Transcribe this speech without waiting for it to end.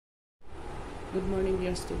Good morning,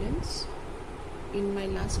 dear students. In my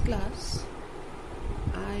last class,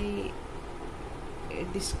 I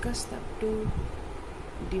discussed up to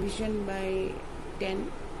division by 10.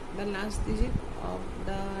 The last digit of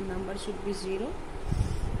the number should be 0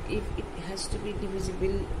 if it has to be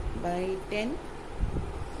divisible by 10.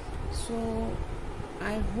 So,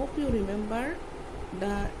 I hope you remember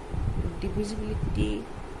the divisibility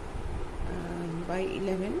by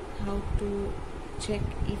 11, how to check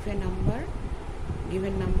if a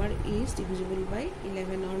given number is divisible by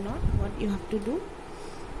 11 or not. What you have to do,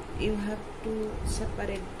 you have to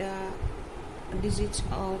separate the digits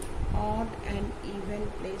of odd and even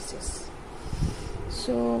places.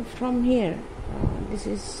 So from here, this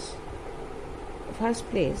is first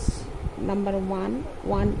place, number 1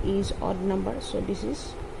 is odd number, so this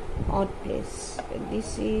is odd place.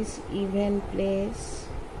 This is even place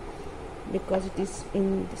because it is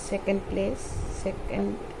in the second place.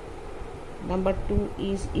 Number 2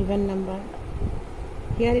 is even number.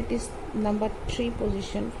 Here it is number 3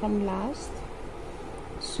 position from last,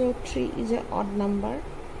 so 3 is an odd number.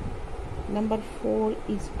 Number 4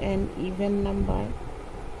 is an even number.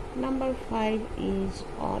 Number 5 is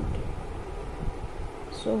odd.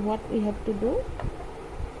 So what we have to do,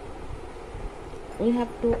 we have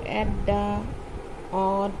to add the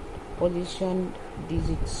odd position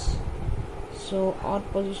digits. So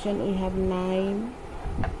odd position we have 9,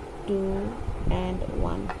 2 and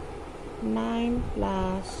 1. 9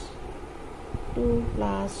 plus 2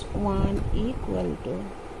 plus 1 equal to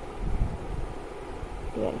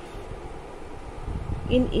 12.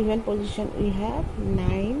 In even position we have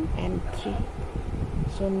 9 and 3.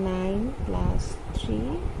 So 9 plus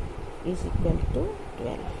 3 is equal to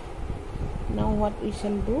 12. Now what we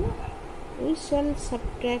shall do? We shall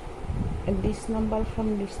subtract this number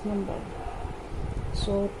from this number.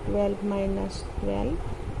 So 12 minus 12,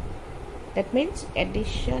 that means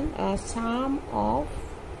addition, sum of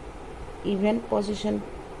even position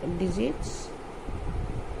digits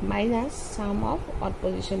minus sum of odd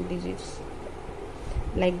position digits.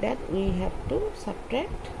 Like that we have to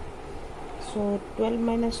subtract. So 12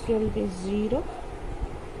 minus 12 is 0.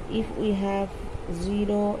 If we have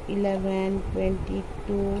 0, 11,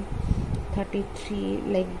 22, 33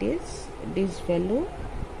 like this value,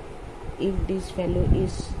 if this value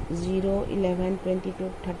is 0, 11,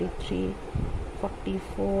 22, 33,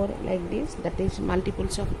 44 like this, that is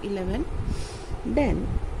multiples of 11, then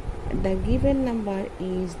the given number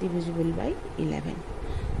is divisible by 11.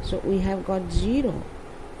 So we have got 0.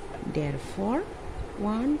 Therefore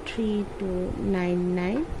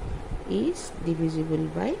 13299 is divisible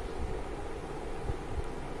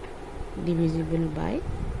by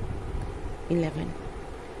 11.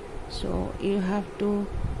 So you have to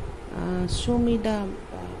show me the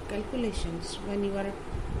calculations when you are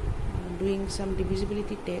doing some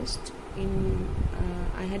divisibility test.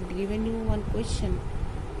 I had given you one question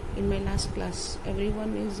in my last class.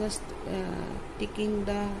 Everyone is just ticking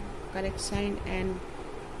the correct sign and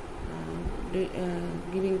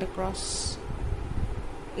giving the cross.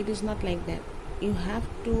 It is not like that. You have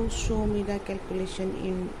to show me the calculation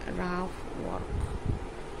in rough work.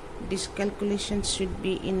 This calculation should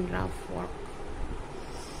be in rough work,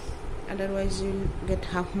 otherwise you will get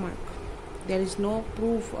half mark. There is no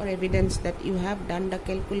proof or evidence that you have done the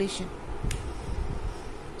calculation.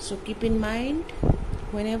 So keep in mind,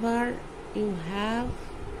 whenever you have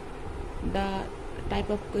the type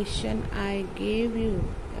of question I gave you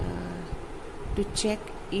to check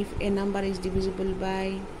if a number is divisible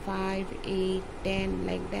by 5, 8, 10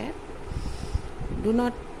 like that, do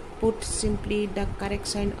not put simply the correct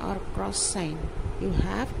sign or cross sign. You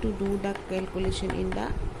have to do the calculation in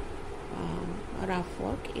the rough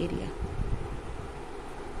work area.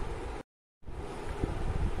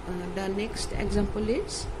 The next example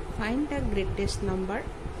is find the greatest number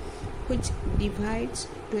which divides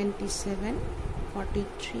 27,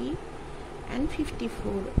 43 and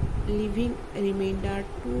 54, leaving remainder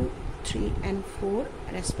 2, 3 and 4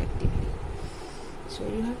 respectively. So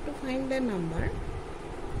you have to find the number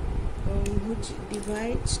which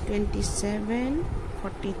divides 27,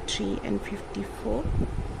 43 and 54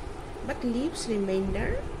 but leaves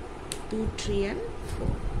remainder 2, 3 and 4.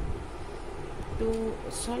 To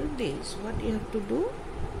solve this, what you have to do,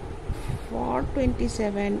 for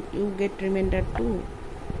 27 you get remainder 2,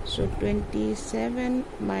 so 27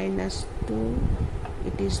 minus 2,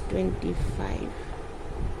 it is 25.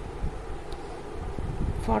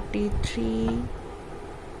 43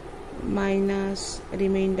 minus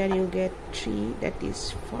remainder you get 3, that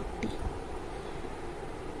is 40.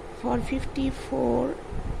 For 54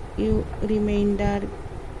 you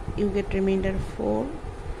get remainder 4,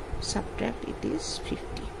 subtract, it is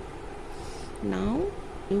 50. Now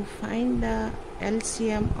you find the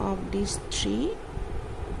LCM of these three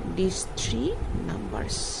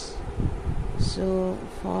numbers. So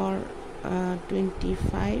for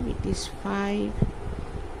 25 it is 5,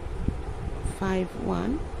 5,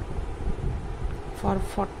 1. For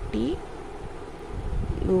 40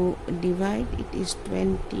 you divide, it is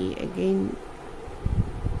 20, again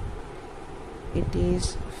it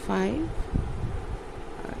is 5,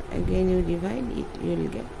 again you divide it, you will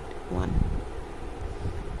get 1.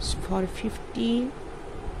 So for 50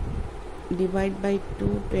 divide by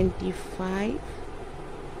 2, 25,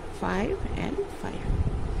 5 and 5.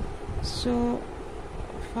 So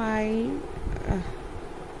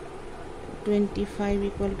 25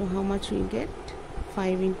 equal to how much we get?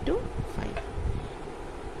 5 into 5.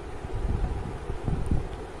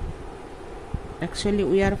 Actually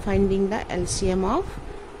we are finding the LCM of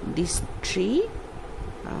these three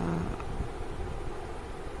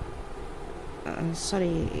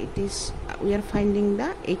we are finding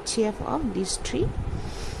the HCF of these three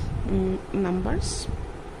numbers.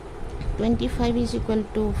 25 is equal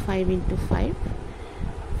to 5 into 5.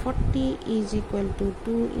 40 is equal to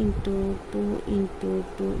 2 into 2 into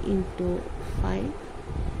 2 into 5.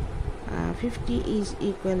 50 is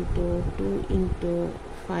equal to 2 into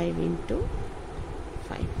 5 into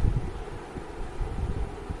 5.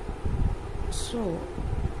 So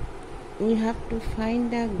we have to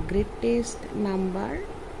find the greatest number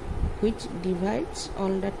which divides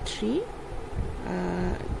all the three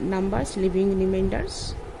numbers, leaving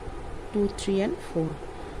remainders 2, 3 and 4.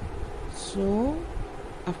 So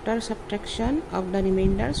after subtraction of the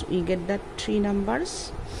remainders we get the three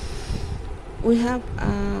numbers. We have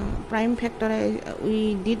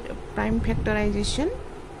we did prime factorization.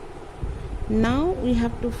 Now we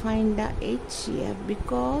have to find the HCF,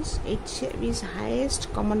 because HCF is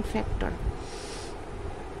highest common factor,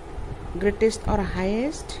 greatest or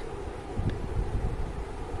highest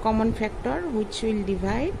common factor which will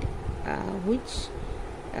divide which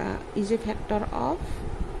is a factor of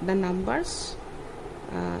the numbers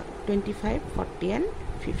 25, 40 and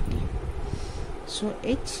 50. So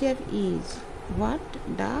HCF is what?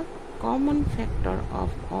 The common factor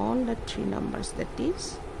of all the three numbers, that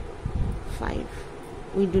is 5.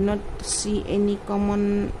 We do not see any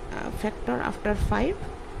common factor after 5,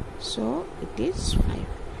 so it is 5.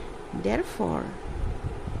 Therefore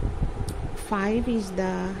 5 is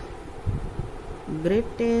the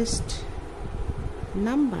greatest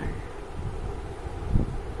number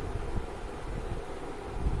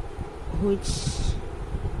which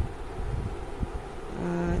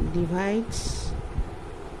divides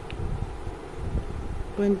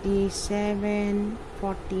 27,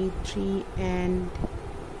 43 and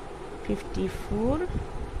 54,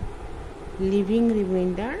 leaving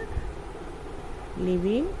remainder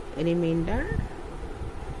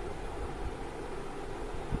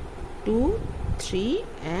 2, 3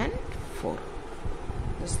 and 4.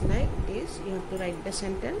 Just like this you have to write the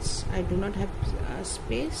sentence. I do not have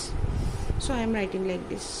space, so I am writing like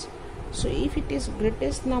this. So if it is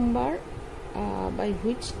greatest number by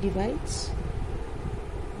which divides,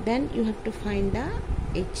 then you have to find the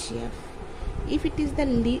HCF. If it is the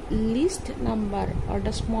least number or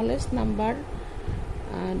the smallest number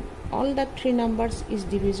and all the three numbers is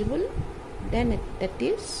divisible, then that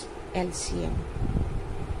is LCM.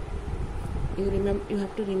 You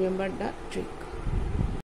have to remember the trick.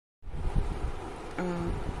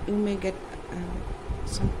 You may get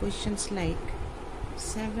some questions like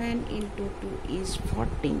 7 into 2 is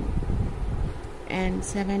 14 and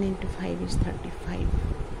 7 into 5 is 35.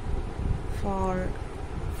 For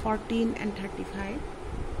 14 and 35,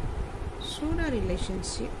 show the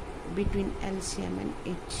relationship between LCM and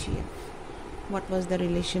HCF. What was the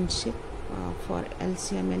relationship for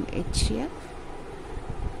LCM and HCF?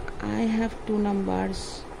 I have two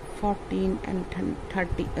numbers, 14 and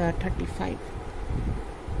 35.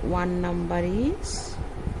 One number is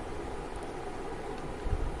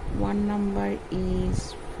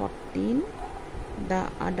 14, the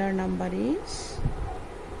other number is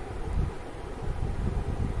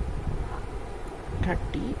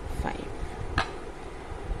 35.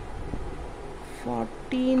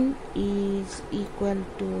 14 is equal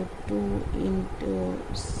to 2 into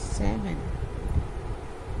 7.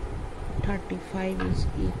 35 is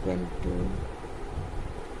equal to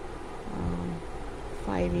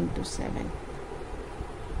 5 into 7.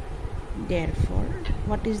 Therefore,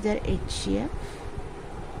 what is their HCF?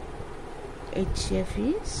 HCF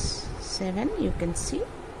is 7. You can see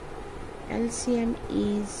LCM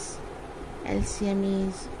is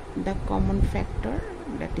the common factor,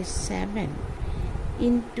 that is 7.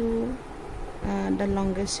 into the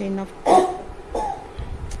longest chain of 2,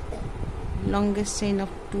 longest chain of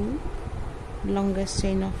 2, longest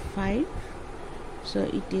chain of 5. So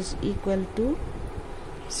it is equal to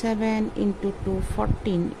 7 into 2,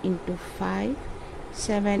 14 into 5,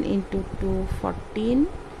 7 into 2, 14,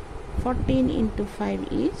 14 into 5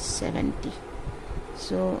 is 70.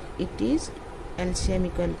 So it is LCM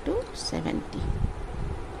equal to 70.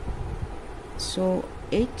 So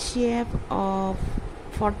HCF of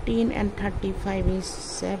 14 and 35 is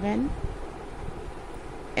 7.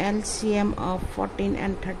 LCM of 14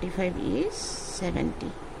 and 35 is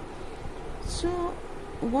 70. So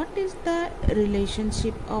what is the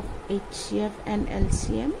relationship of HCF and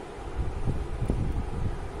LCM?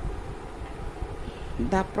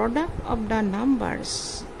 The product of the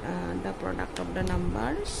numbers,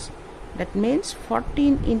 that means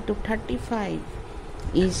 14 into 35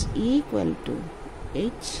 is equal to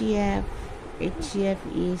HCF. HCF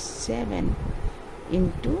is 7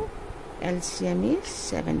 into LCM is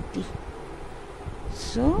 70.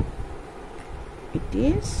 So it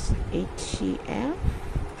is HCF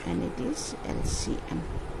and it is LCM.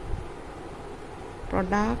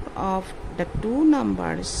 Product of the two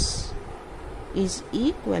numbers is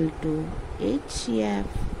equal to HCF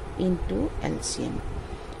into LCM.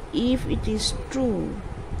 If it is true,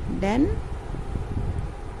 then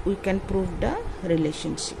we can prove the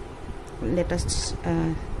relationship. Let us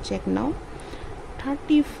check now.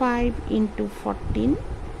 35 into 14,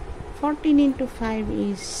 14 into 5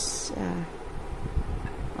 is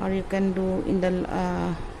or you can do in the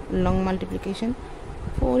long multiplication.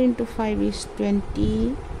 4 into 5 is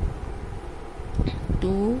 20,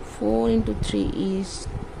 4 into 3 is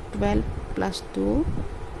 12 plus 2,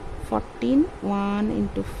 14, 1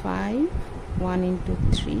 into 5, 1 into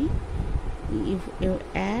 3. If you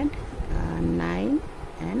add 9,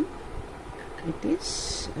 and it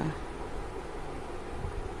is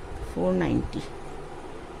 490.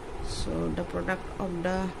 So the product of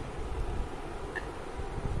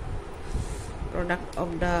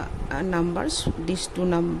the numbers, these two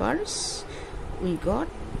numbers, we got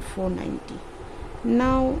 490.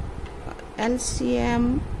 Now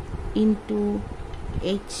LCM into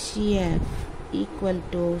HCF equal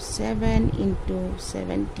to 7 into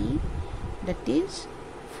 70, that is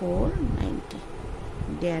 490.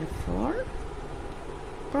 Therefore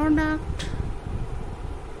product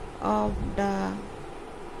of the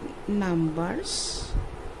numbers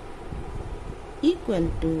equal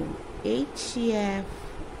to HCF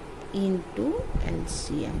into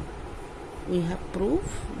LCM. We have proved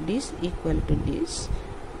this equal to this.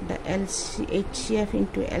 The HCF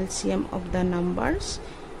into LCM of the numbers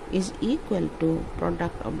is equal to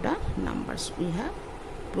product of the numbers. We have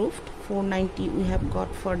proved 490 we have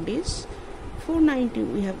got for this, 490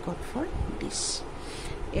 we have got for this.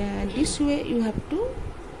 This way you have to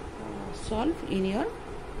solve in your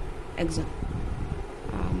exam.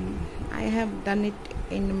 I have done it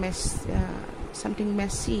in something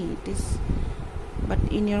messy it is, but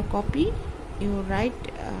in your copy you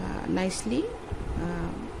write nicely.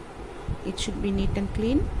 It should be neat and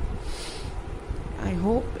clean. I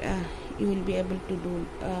hope you will be able to do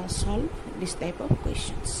solve this type of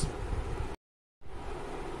questions.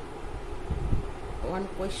 One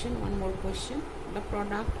more question. The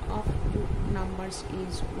product of two numbers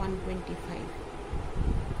is 125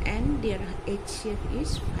 and their HCF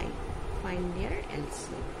is 5. Find their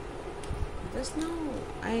LCM. Just now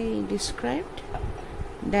I described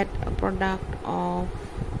that a product of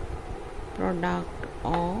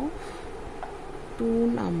two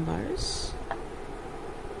numbers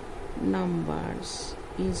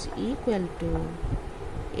is equal to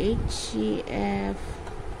HCF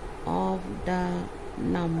of the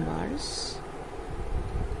numbers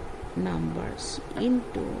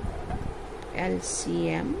into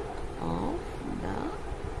LCM of the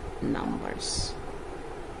numbers.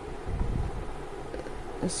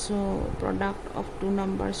 So product of two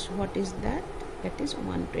numbers, what is that? That is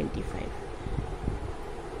 125.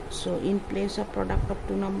 So in place of product of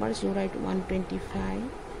two numbers you write 125.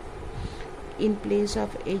 In place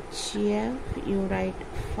of HCF you write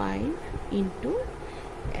 5 into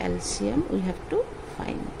LCM. We have to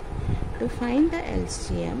find. To find the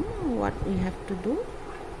LCM, what we have to do?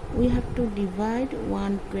 We have to divide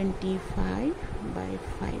 125 by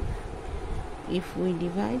 5. If we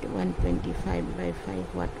divide 125 by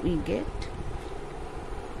 5, what we get?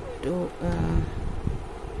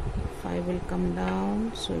 5 will come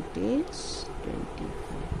down, so it is 25.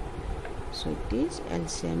 So it is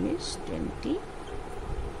LCM is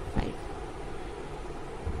 25.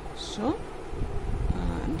 So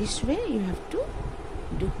this way you have to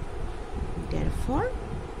do. Therefore,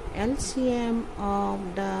 LCM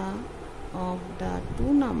of the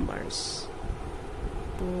two numbers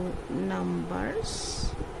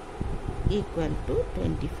equal to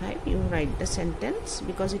 25. You write the sentence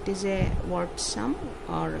because it is a word sum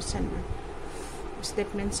or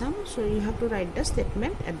statement sum, so you have to write the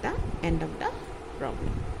statement at the end of the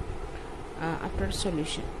problem after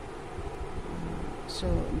solution. So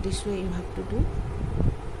this way you have to do.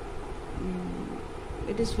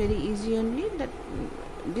 It is very easy, only that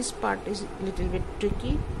this part is a little bit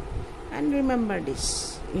tricky, and remember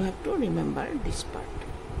this, you have to remember this part.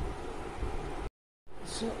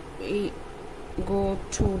 So we go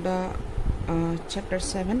to the chapter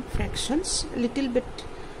 7, fractions. Little bit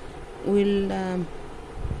we'll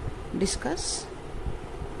discuss.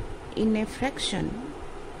 In a fraction,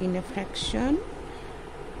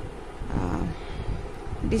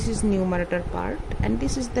 this is numerator part and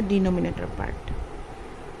this is the denominator part.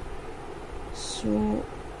 So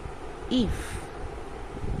if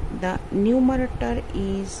the numerator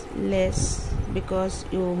is less, because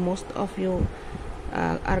most of you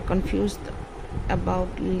are confused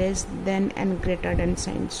about less than and greater than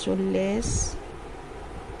sign. So less,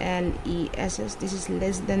 LESS, this is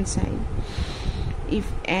less than sign.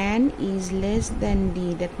 If n is less than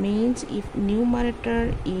d, that means if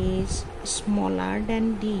numerator is smaller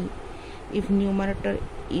than d, if numerator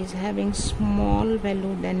is having small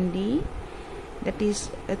value than d, that is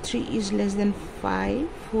 3 is less than 5,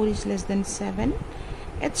 4 is less than 7,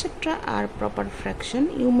 etc. are proper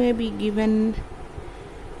fraction. You may be given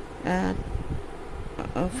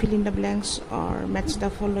fill in the blanks or match the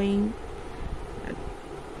following,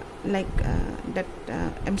 like that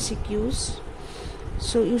MCQs.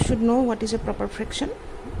 So you should know what is a proper fraction.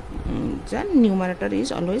 The numerator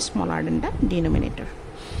is always smaller than the denominator.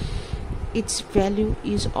 Its value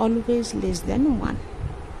is always less than 1.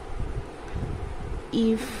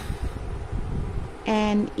 If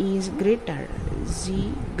n is greater,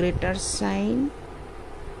 z greater sign,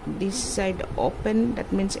 this side open,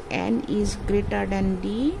 that means n is greater than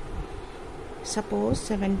d. Suppose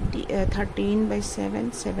 13 by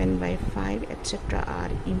 7, 7 by 5, etc. are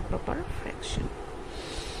improper fraction.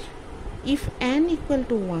 If n equal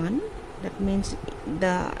to 1, that means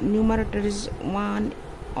the numerator is 1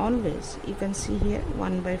 always. You can see here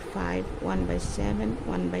 1 by 5, 1 by 7,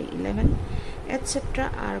 1 by 11,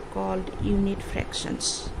 etc. are called unit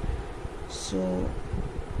fractions. So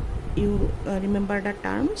you remember the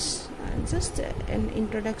terms. Just an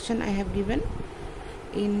introduction I have given.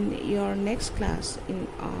 In your next class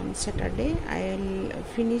on Saturday, I will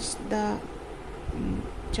finish the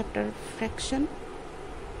chapter fraction,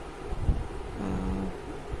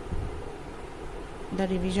 the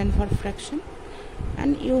revision for fraction,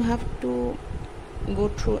 and you have to go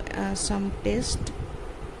through some test.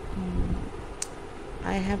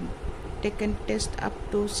 I have taken test up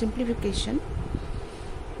to simplification.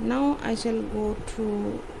 Now I shall go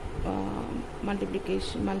through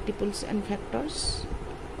multiplication, multiples and factors,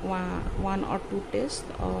 one or two tests,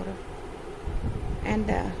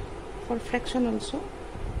 and for fraction also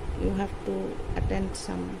you have to attend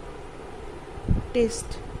some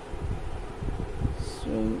test.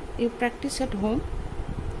 So you practice at home,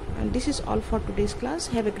 and this is all for today's class.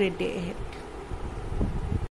 Have a great day ahead.